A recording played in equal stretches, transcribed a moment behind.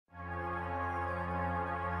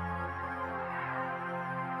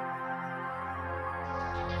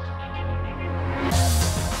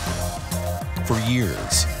For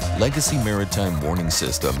years, legacy maritime warning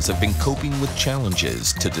systems have been coping with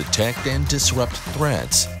challenges to detect and disrupt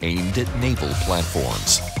threats aimed at naval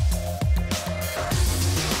platforms.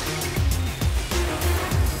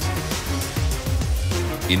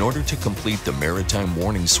 In order to complete the Maritime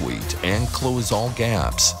Warning Suite and close all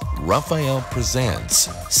gaps, Rafael presents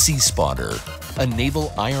Sea Spotter, a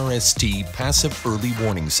naval IRST passive early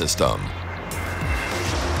warning system.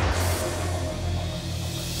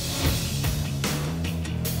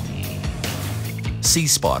 Sea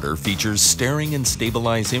Spotter features staring and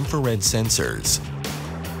stabilized infrared sensors,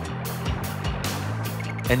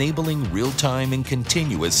 enabling real-time and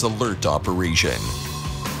continuous alert operation.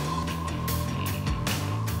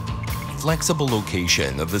 Flexible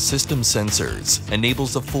location of the system sensors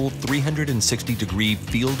enables a full 360-degree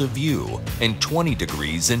field of view and 20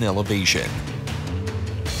 degrees in elevation.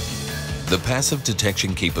 The passive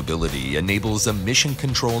detection capability enables a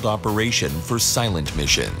mission-controlled operation for silent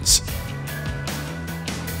missions.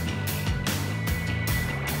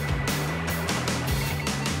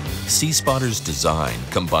 Sea Spotter's design,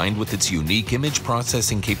 combined with its unique image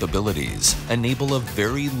processing capabilities, enable a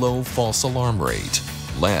very low false alarm rate,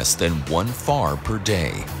 less than 1 FAR per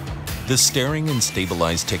day. The staring and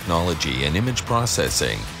stabilized technology and image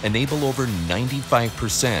processing enable over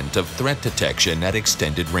 95% of threat detection at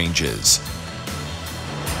extended ranges.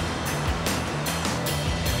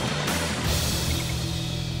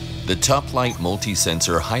 The Top Light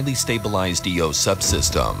multi-sensor highly stabilized EO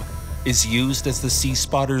subsystem is used as the Sea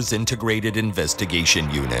Spotter's integrated investigation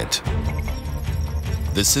unit.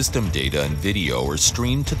 The system data and video are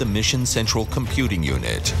streamed to the Mission Central Computing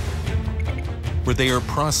Unit, where they are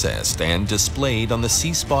processed and displayed on the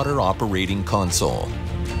Sea Spotter operating console.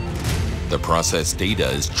 The processed data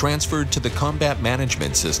is transferred to the Combat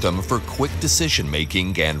Management System for quick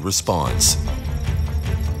decision-making and response.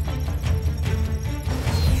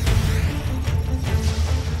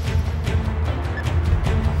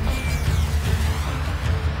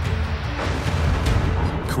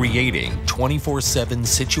 Creating 24/7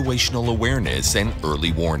 situational awareness and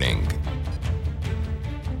early warning.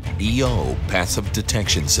 EO Passive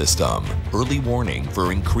Detection System. Early warning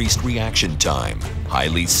for increased reaction time.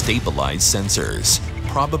 Highly stabilized sensors.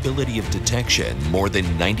 Probability of detection more than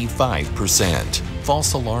 95%.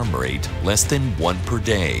 False alarm rate less than 1 per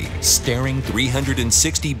day. Staring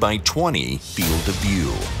 360 by 20 field of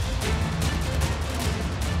view.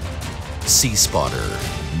 Sea Spotter.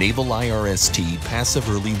 Naval IRST Passive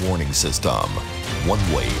Early Warning System. One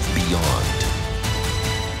wave beyond.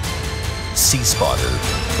 Sea Spotter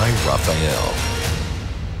by Rafael.